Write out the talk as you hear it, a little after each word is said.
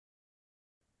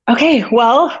Okay,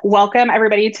 well, welcome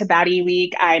everybody to Baddie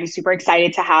Week. I'm super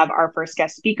excited to have our first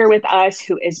guest speaker with us,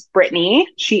 who is Brittany.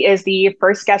 She is the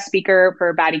first guest speaker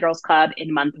for Baddie Girls Club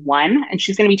in month one, and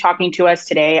she's going to be talking to us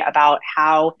today about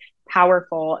how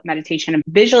powerful meditation and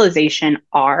visualization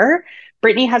are.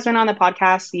 Brittany has been on the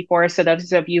podcast before, so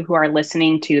those of you who are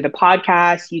listening to the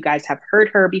podcast, you guys have heard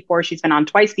her before. She's been on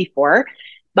twice before.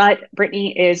 But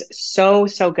Brittany is so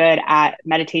good at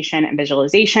meditation and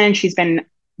visualization. She's been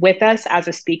with us as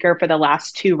a speaker for the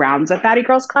last two rounds of Baddie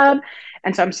Girls Club.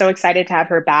 And so I'm so excited to have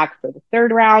her back for the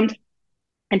third round.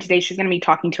 And today she's going to be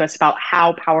talking to us about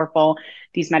how powerful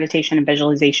these meditation and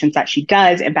visualizations that she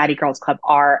does in Baddie Girls Club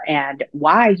are and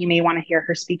why you may want to hear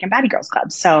her speak in Baddie Girls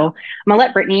Club. So I'm going to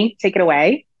let Brittany take it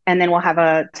away, and then we'll have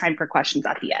a time for questions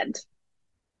at the end.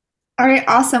 All right,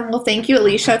 awesome. Well, thank you,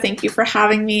 Alicia. Thank you for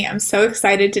having me. I'm so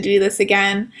excited to do this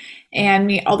again and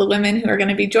meet all the women who are going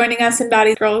to be joining us in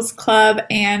Baddie Girls Club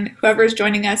and whoever's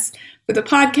joining us for the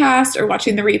podcast or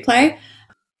watching the replay.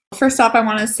 First off, I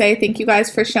want to say thank you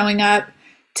guys for showing up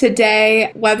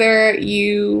today, whether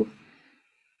you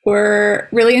were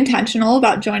really intentional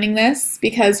about joining this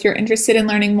because you're interested in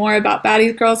learning more about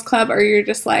Baddie Girls Club, or you're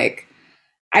just like,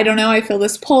 I don't know, I feel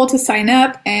this pull to sign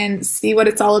up and see what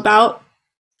it's all about.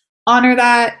 Honor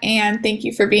that, and thank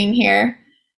you for being here.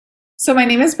 So my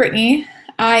name is Brittany.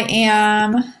 I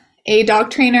am a dog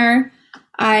trainer.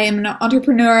 I am an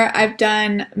entrepreneur. I've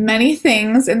done many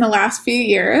things in the last few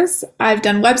years. I've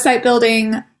done website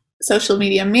building, social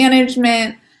media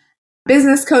management,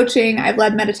 business coaching. I've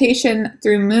led meditation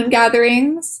through moon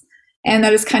gatherings, and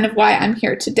that is kind of why I'm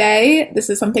here today. This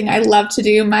is something I love to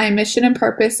do. My mission and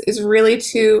purpose is really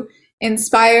to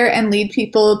inspire and lead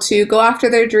people to go after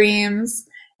their dreams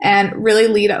and really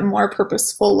lead a more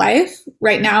purposeful life.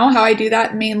 Right now, how I do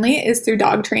that mainly is through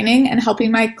dog training and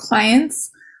helping my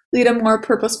clients lead a more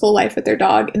purposeful life with their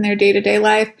dog in their day-to-day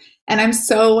life. And I'm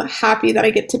so happy that I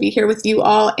get to be here with you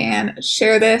all and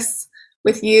share this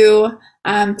with you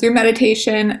through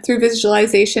meditation, through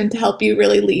visualization, to help you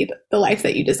really lead the life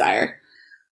that you desire.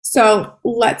 So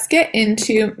let's get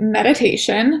into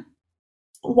meditation,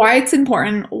 why it's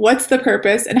important, what's the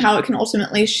purpose, and how it can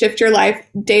ultimately shift your life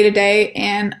day to day.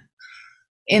 And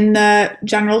in the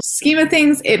general scheme of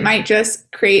things, it might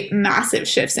just create massive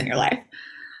shifts in your life.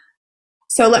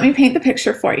 So let me paint the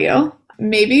picture for you.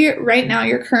 Maybe right now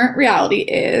your current reality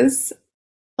is,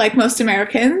 like most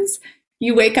Americans,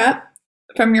 you wake up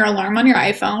from your alarm on your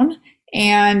iPhone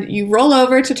and you roll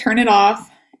over to turn it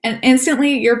off, and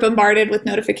instantly you're bombarded with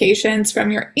notifications from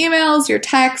your emails, your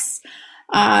texts.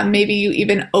 Maybe you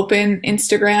even open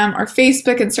Instagram or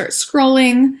Facebook and start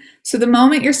scrolling. So the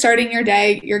moment you're starting your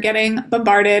day, you're getting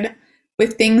bombarded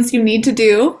with things you need to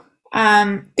do,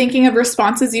 thinking of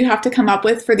responses you have to come up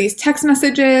with for these text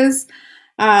messages,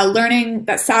 learning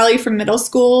that Sally from middle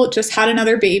school just had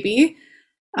another baby.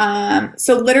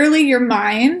 So literally your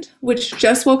mind, which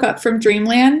just woke up from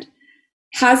dreamland,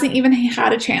 hasn't even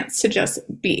had a chance to just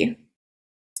be.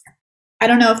 I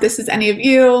don't know if this is any of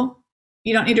you.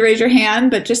 You don't need to raise your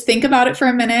hand, but just think about it for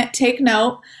a minute. Take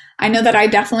note. I know that I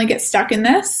definitely get stuck in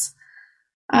this.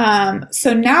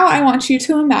 So now I want you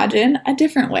to imagine a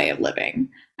different way of living.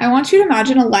 I want you to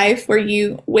imagine a life where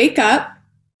you wake up,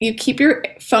 you keep your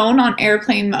phone on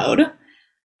airplane mode,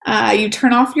 you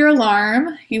turn off your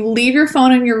alarm, you leave your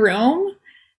phone in your room,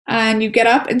 and you get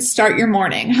up and start your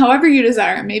morning, however you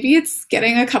desire. Maybe it's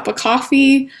getting a cup of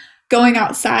coffee, going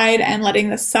outside and letting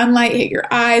the sunlight hit your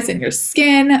eyes and your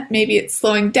skin. Maybe it's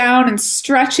slowing down and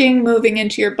stretching, moving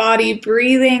into your body,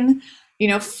 breathing,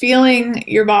 feeling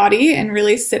your body and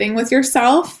really sitting with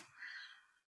yourself.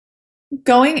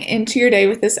 Going into your day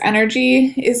with this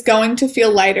energy is going to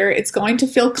feel lighter. It's going to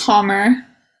feel calmer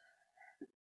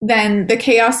than the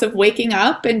chaos of waking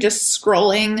up and just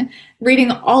scrolling, reading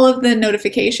all of the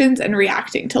notifications and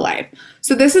reacting to life.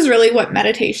 So this is really what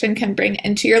meditation can bring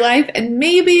into your life. And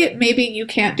maybe you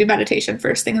can't do meditation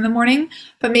first thing in the morning,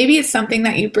 but maybe it's something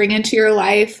that you bring into your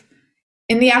life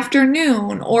in the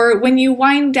afternoon or when you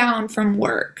wind down from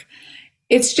work.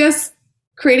 It's just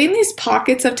creating these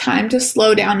pockets of time to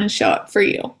slow down and show up for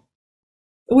you.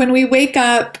 When we wake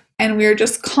up and we're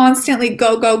just constantly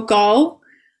go, go, go,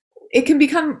 it can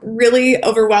become really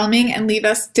overwhelming and leave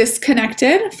us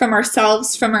disconnected from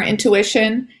ourselves, from our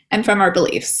intuition, and from our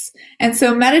beliefs. And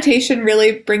so meditation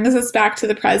really brings us back to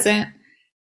the present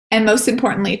and, most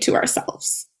importantly, to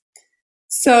ourselves.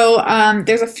 So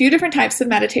there's a few different types of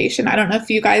meditation. I don't know if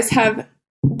you guys have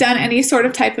done any sort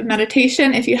of type of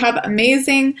meditation. If you have,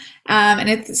 amazing. And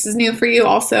if this is new for you,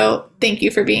 also, thank you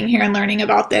for being here and learning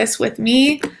about this with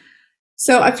me.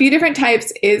 So a few different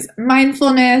types is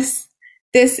mindfulness.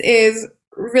 This is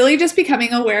really just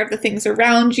becoming aware of the things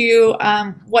around you,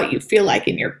 what you feel like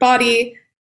in your body,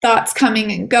 thoughts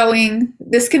coming and going.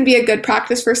 This can be a good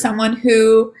practice for someone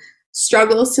who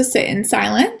struggles to sit in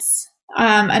silence.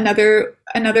 Another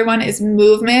one is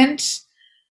movement.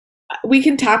 We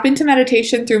can tap into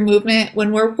meditation through movement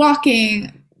when we're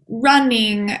walking,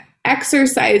 running,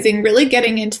 exercising, really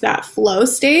getting into that flow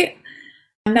state.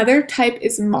 Another type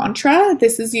is mantra.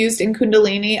 This is used in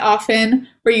Kundalini often,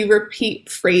 where you repeat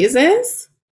phrases.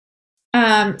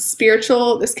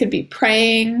 Spiritual, this could be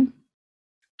praying.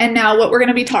 And now what we're going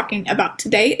to be talking about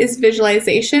today is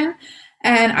visualization.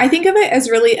 And I think of it as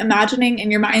really imagining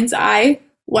in your mind's eye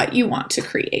what you want to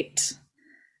create.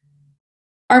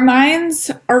 Our minds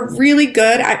are really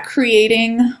good at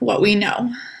creating what we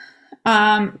know.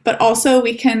 But also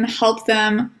we can help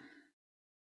them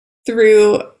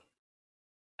through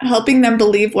helping them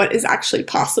believe what is actually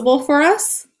possible for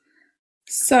us.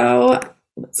 So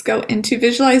let's go into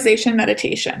visualization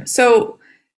meditation. So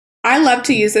I love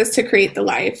to use this to create the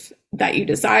life that you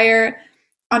desire.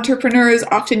 Entrepreneurs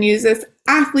often use this,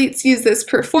 athletes use this,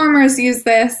 performers use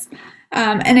this.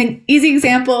 And an easy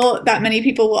example that many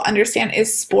people will understand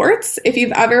is sports. If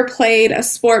you've ever played a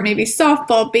sport, maybe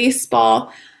softball,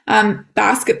 baseball,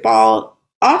 basketball,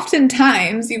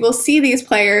 oftentimes you will see these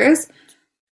players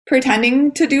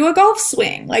pretending to do a golf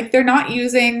swing. Like they're not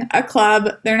using a club,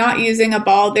 they're not using a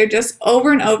ball, they're just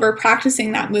over and over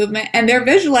practicing that movement, and they're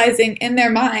visualizing in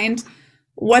their mind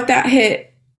what that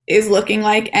hit is looking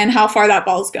like and how far that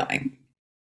ball is going.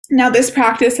 Now, this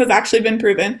practice has actually been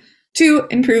proven to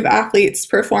improve athletes'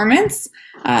 performance.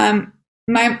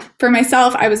 For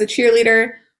myself, I was a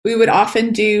cheerleader. We would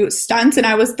often do stunts, and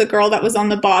I was the girl that was on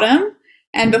the bottom.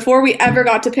 And before we ever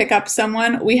got to pick up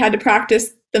someone, we had to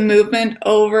practice the movement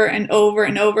over and over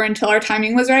and over until our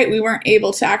timing was right. We weren't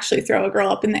able to actually throw a girl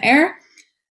up in the air.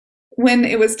 When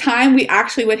it was time, we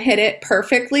actually would hit it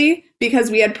perfectly because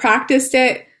we had practiced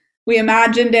it, we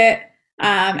imagined it,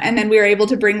 and then we were able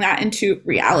to bring that into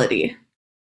reality.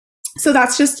 So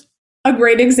that's just a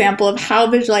great example of how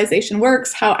visualization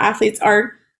works, how athletes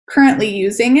are currently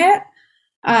using it.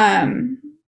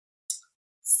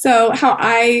 So how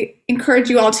I encourage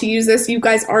you all to use this, you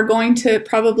guys are going to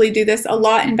probably do this a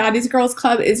lot in Baddies Girls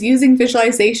Club, is using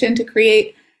visualization to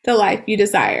create the life you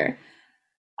desire.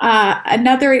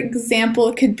 Another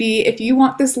example could be if you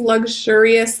want this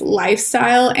luxurious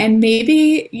lifestyle and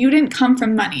maybe you didn't come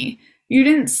from money. You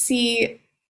didn't see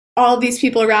all these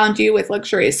people around you with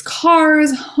luxurious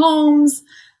cars, homes,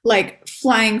 like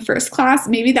flying first class.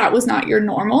 Maybe that was not your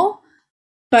normal.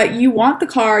 But you want the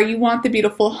car, you want the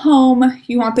beautiful home,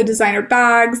 you want the designer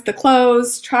bags, the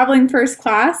clothes, traveling first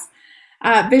class.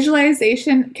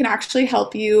 Visualization can actually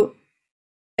help you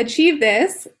achieve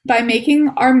this by making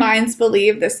our minds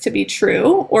believe this to be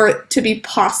true or to be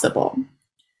possible.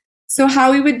 So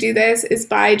how we would do this is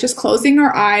by just closing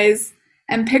our eyes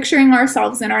and picturing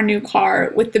ourselves in our new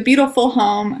car with the beautiful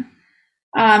home,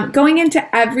 going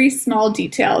into every small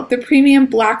detail, the premium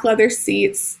black leather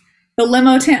seats, the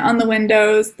limo tint on the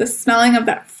windows, the smelling of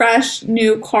that fresh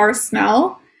new car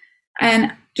smell,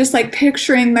 and just like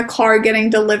picturing the car getting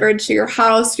delivered to your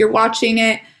house. You're watching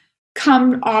it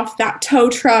come off that tow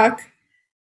truck.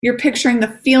 You're picturing the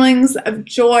feelings of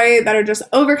joy that are just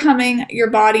overcoming your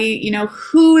body. You know,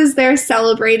 who is there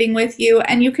celebrating with you?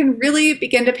 And you can really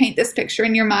begin to paint this picture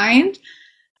in your mind.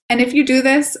 And if you do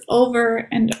this over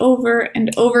and over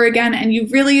and over again, and you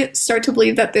really start to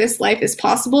believe that this life is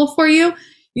possible for you,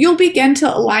 you'll begin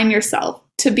to align yourself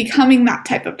to becoming that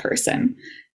type of person.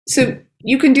 So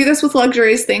you can do this with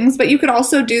luxurious things, but you could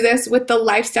also do this with the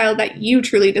lifestyle that you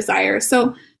truly desire.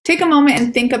 So take a moment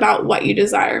and think about what you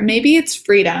desire. Maybe it's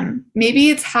freedom. Maybe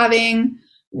it's having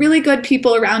really good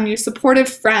people around you, supportive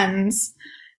friends.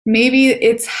 Maybe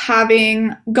it's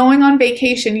going on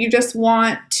vacation. You just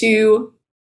want to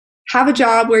have a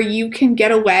job where you can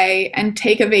get away and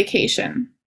take a vacation.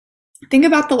 Think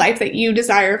about the life that you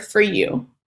desire for you.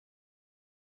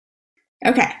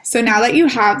 Okay, so now that you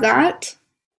have that,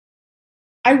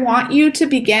 I want you to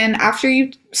begin, after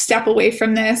you step away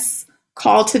from this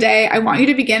call today, I want you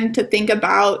to begin to think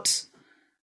about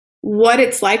what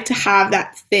it's like to have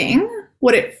that thing,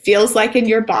 what it feels like in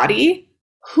your body,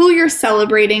 who you're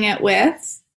celebrating it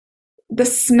with, the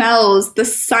smells, the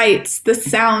sights, the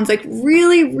sounds, like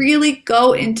really, really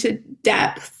go into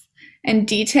depth and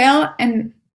detail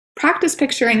and practice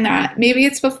picturing that. Maybe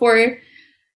it's before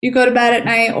you go to bed at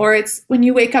night, or it's when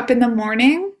you wake up in the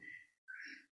morning,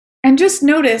 and just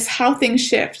notice how things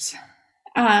shift.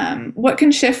 What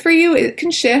can shift for you? It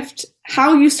can shift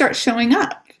how you start showing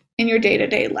up in your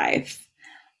day-to-day life.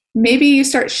 Maybe you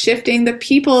start shifting the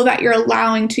people that you're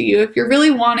allowing to you. If you're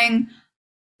really wanting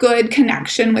good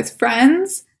connection with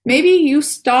friends, maybe you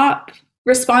stop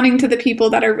responding to the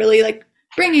people that are really like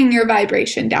bringing your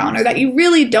vibration down or that you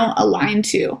really don't align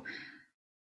to.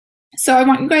 So I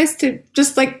want you guys to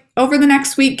just like over the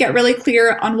next week, get really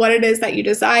clear on what it is that you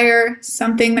desire,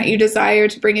 something that you desire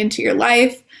to bring into your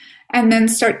life, and then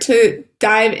start to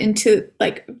dive into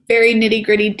like very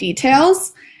nitty-gritty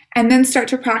details, and then start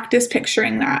to practice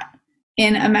picturing that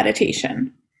in a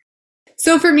meditation.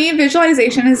 So for me,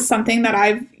 visualization is something that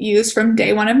I've used from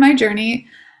day one of my journey.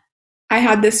 I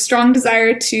had this strong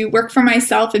desire to work for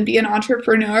myself and be an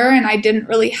entrepreneur, and I didn't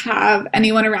really have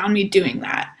anyone around me doing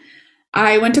that.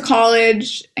 I went to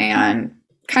college and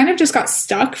kind of just got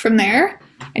stuck from there.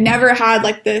 I never had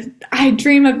like I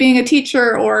dream of being a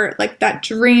teacher or like that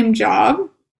dream job.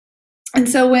 And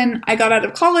so when I got out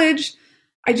of college,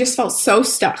 I just felt so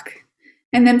stuck.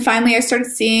 And then finally I started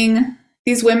seeing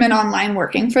these women online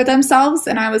working for themselves.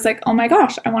 And I was like, oh my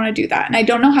gosh, I want to do that. And I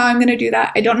don't know how I'm going to do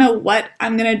that. I don't know what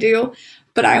I'm going to do,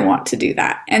 but I want to do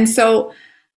that. And so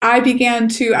I began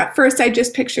to, at first I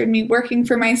just pictured me working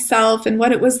for myself and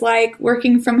what it was like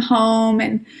working from home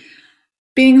and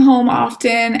being home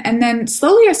often. And then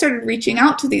slowly I started reaching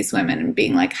out to these women and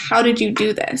being like, how did you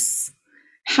do this?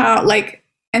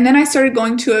 And then I started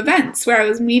going to events where I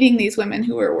was meeting these women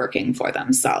who were working for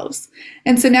themselves.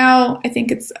 And so now I think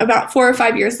it's about 4 or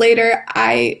 5 years later,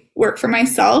 I work for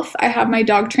myself. I have my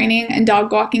dog training and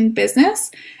dog walking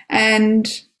business.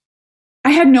 And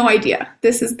I had no idea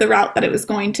this is the route that it was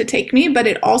going to take me, but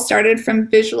it all started from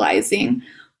visualizing,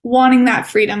 wanting that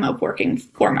freedom of working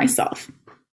for myself.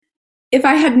 If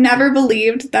I had never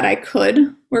believed that I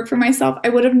could work for myself, I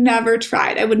would have never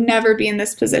tried. I would never be in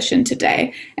this position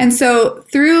today. And so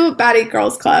through Baddie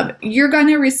Girls Club, you're going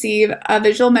to receive a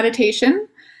visual meditation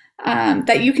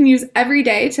that you can use every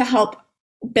day to help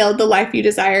build the life you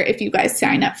desire if you guys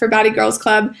sign up for Baddie Girls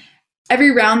Club.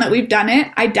 Every round that we've done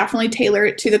it, I definitely tailor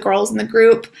it to the girls in the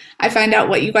group. I find out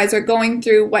what you guys are going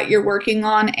through, what you're working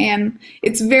on, and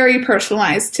it's very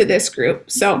personalized to this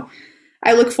group. So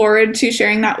I look forward to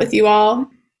sharing that with you all.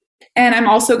 And I'm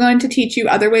also going to teach you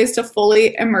other ways to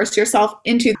fully immerse yourself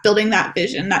into building that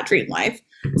vision, that dream life.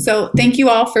 So thank you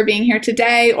all for being here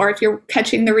today, or if you're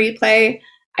catching the replay,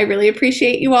 I really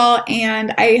appreciate you all.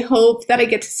 And I hope that I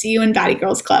get to see you in Baddie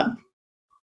Girls Club.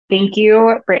 Thank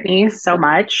you, Brittany, so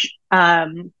much.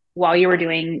 While you were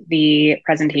doing the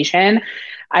presentation,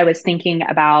 I was thinking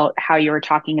about how you were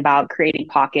talking about creating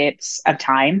pockets of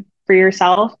time for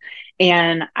yourself.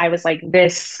 And I was like,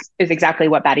 this is exactly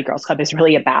what Baddie Girls Club is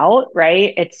really about,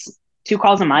 right? It's 2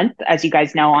 calls a month, as you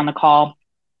guys know on the call.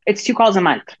 It's 2 calls a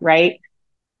month, right?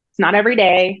 It's not every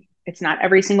day. It's not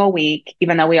every single week,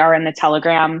 even though we are in the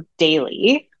Telegram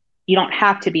daily. You don't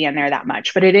have to be in there that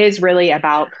much, but it is really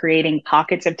about creating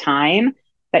pockets of time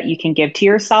that you can give to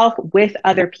yourself with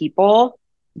other people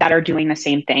that are doing the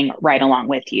same thing right along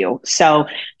with you. So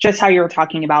just how you were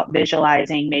talking about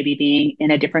visualizing, maybe being in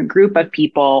a different group of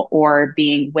people or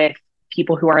being with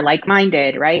people who are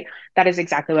like-minded, right? That is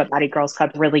exactly what Baddie Girls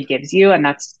Club really gives you. And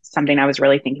that's something I was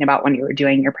really thinking about when you were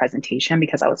doing your presentation,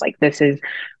 because I was like, this is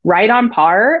right on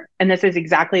par. And this is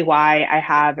exactly why I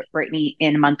have Brittany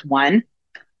in month 1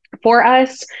 for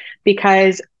us,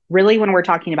 because really when we're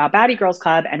talking about Baddie Girls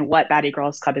Club and what Baddie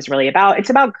Girls Club is really about, it's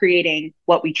about creating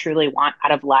what we truly want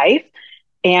out of life.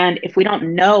 And if we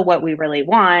don't know what we really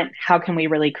want, how can we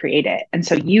really create it? And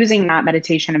so using that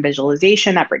meditation and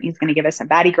visualization that Brittany's going to give us in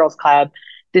Baddie Girls Club,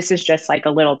 this is just like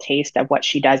a little taste of what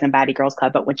she does in Baddie Girls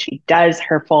Club. But when she does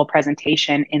her full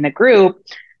presentation in the group,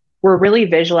 we're really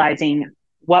visualizing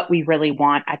what we really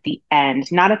want at the end,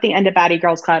 not at the end of Baddie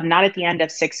Girls Club, not at the end of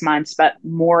 6 months, but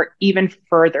more even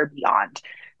further beyond,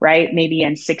 right? Maybe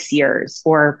in 6 years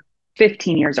or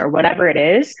 15 years or whatever it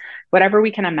is, whatever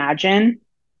we can imagine,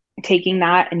 taking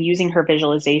that and using her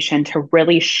visualization to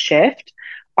really shift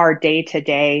our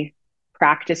day-to-day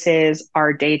practices,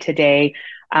 our day-to-day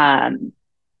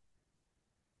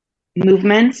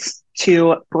movements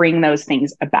to bring those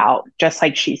things about. Just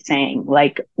like she's saying,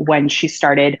 like when she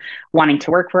started wanting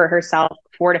to work for herself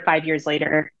 4 to 5 years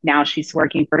later, now she's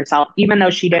working for herself, even though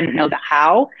she didn't know the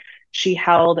how, she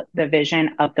held the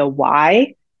vision of the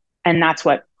why. And that's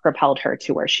what propelled her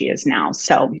to where she is now.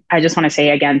 So I just want to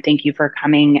say again, thank you for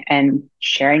coming and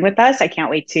sharing with us. I can't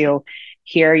wait to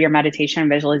hear your meditation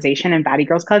and visualization in Baddie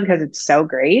Girls Club because it's so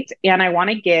great. And I want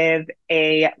to give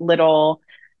a little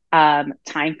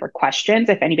time for questions.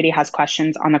 If anybody has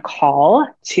questions on the call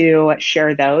to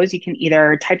share those, you can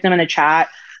either type them in the chat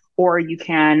or you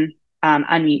can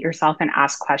unmute yourself and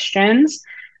ask questions.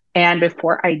 And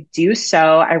before I do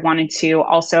so, I wanted to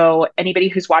also, anybody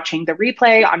who's watching the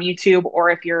replay on YouTube, or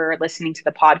if you're listening to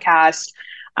the podcast,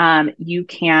 You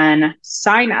can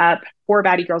sign up for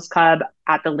Baddie Girls Club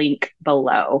at the link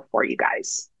below for you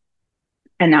guys.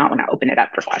 And now I want to open it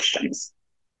up for questions.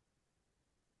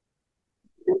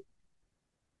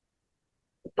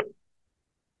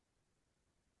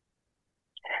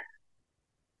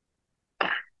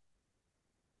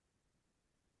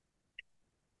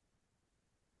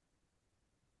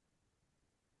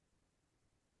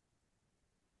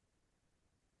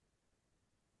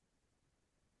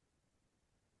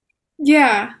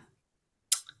 Yeah,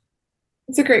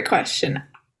 it's a great question.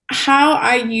 How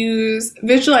I use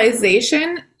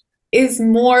visualization is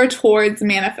more towards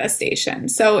manifestation.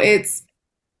 So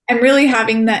I'm really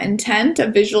having the intent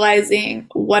of visualizing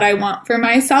what I want for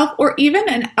myself or even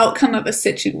an outcome of a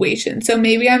situation. So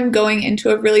maybe I'm going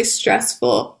into a really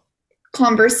stressful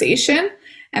conversation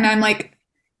and I'm like,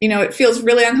 it feels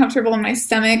really uncomfortable in my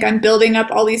stomach. I'm building up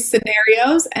all these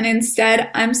scenarios and instead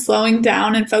I'm slowing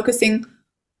down and focusing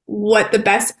what the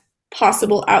best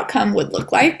possible outcome would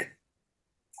look like.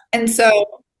 And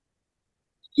so,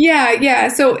 yeah, yeah.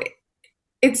 So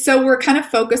we're kind of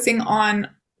focusing on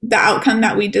the outcome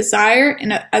that we desire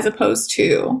as opposed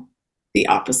to the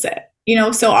opposite.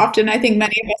 So often I think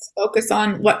many of us focus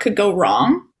on what could go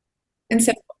wrong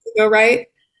instead of what could go right.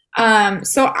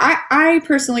 So I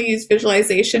personally use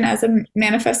visualization as a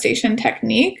manifestation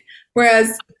technique,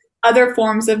 whereas other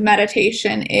forms of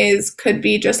meditation could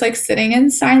be just like sitting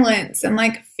in silence and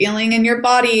like feeling in your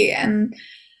body and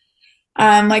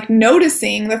like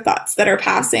noticing the thoughts that are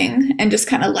passing and just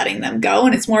kind of letting them go.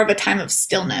 And it's more of a time of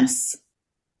stillness.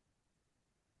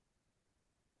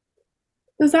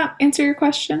 Does that answer your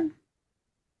question?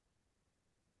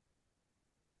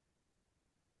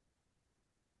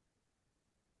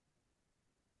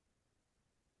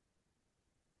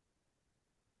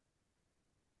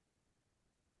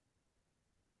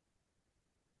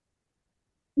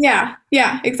 Yeah,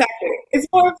 yeah, exactly. It's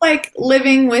more of like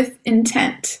living with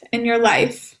intent in your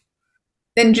life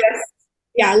than just,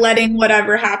 yeah, letting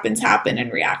whatever happens happen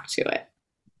and react to it.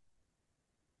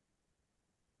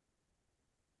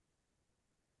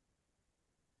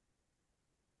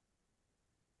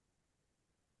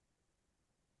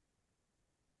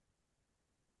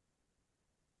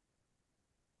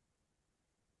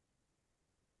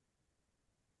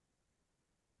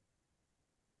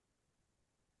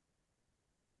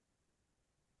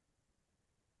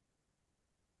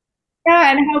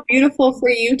 Yeah, and how beautiful for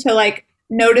you to like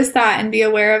notice that and be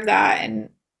aware of that and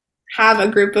have a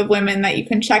group of women that you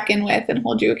can check in with and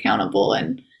hold you accountable.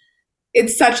 And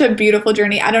it's such a beautiful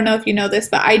journey. I don't know if you know this,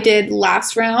 but I did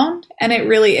last round and it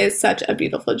really is such a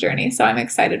beautiful journey. So I'm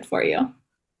excited for you.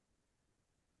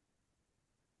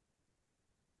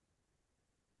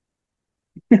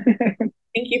 Thank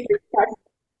you for your question.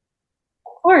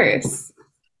 Of course.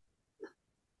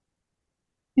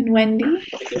 And Wendy?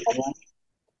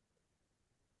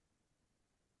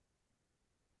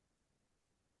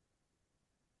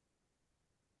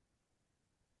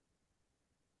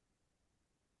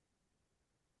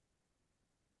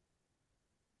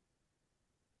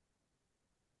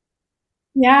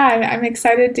 Yeah, I'm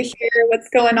excited to hear what's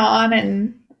going on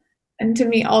and to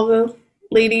meet all the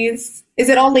ladies. Is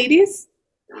it all ladies?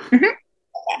 Mhm.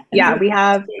 Yeah. And to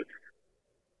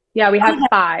Yeah, meet we have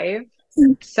five.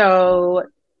 So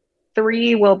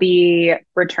three will be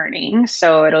returning.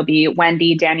 So it'll be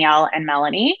Wendy, Danielle, and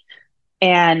Melanie.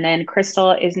 And then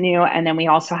Crystal is new. And then we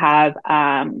also have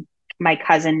my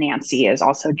cousin Nancy is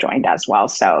also joined as well.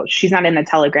 So she's not in the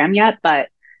Telegram yet, but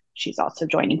she's also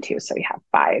joining too. So we have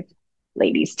five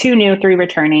ladies, two new, three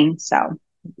returning. So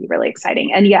it'll be really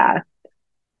exciting. And yeah,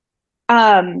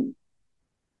 um,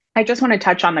 I just want to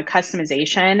touch on the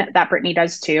customization that Brittany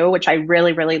does too, which I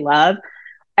really, really love.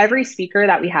 Every speaker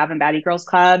that we have in Baddie Girls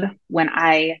Club, when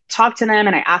I talk to them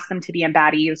and I ask them to be in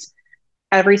Baddies,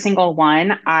 every single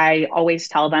one, I always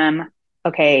tell them,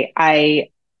 okay,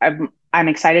 I'm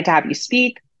excited to have you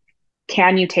speak.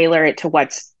 Can you tailor it to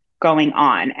what's going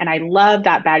on? And I love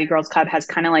that Baddie Girls Club has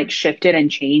kind of like shifted and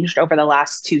changed over the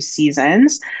last two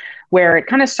seasons, where it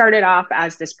kind of started off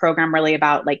as this program really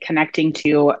about like connecting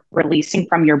to releasing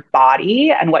from your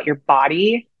body and what your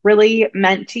body really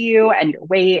meant to you and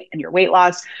your weight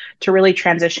loss to really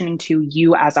transitioning to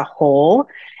you as a whole.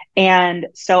 And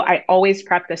so I always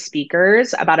prep the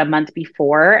speakers about a month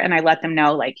before and I let them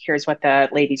know, like, here's what the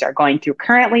ladies are going through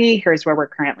currently. Here's where we're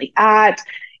currently at.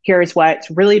 Here's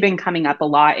what's really been coming up a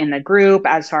lot in the group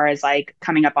as far as like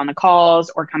coming up on the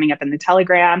calls or coming up in the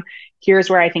Telegram.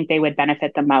 Here's where I think they would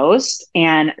benefit the most.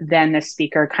 And then the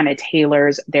speaker kind of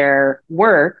tailors their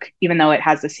work, even though it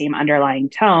has the same underlying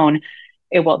tone,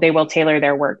 they will tailor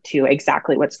their work to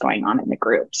exactly what's going on in the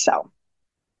group. So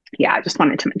Yeah, I just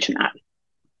wanted to mention that.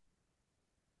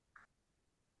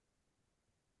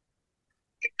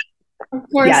 Of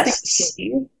course, thank Yes.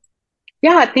 you.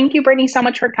 Yeah, thank you, Brittany, so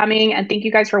much for coming. And thank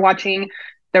you guys for watching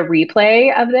the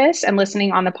replay of this and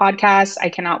listening on the podcast. I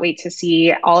cannot wait to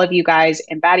see all of you guys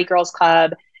in Baddie Girls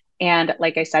Club. And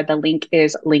like I said, the link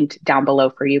is linked down below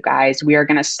for you guys. We are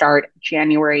going to start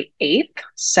January 8th.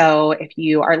 So if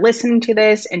you are listening to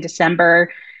this in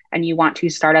December and you want to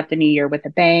start up the new year with a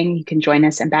bang, you can join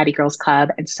us in Baddie Girls Club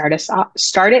and start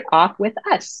it off with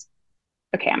us.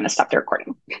 Okay, I'm going to stop the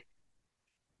recording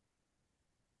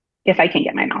if I can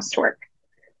get my mouse to work.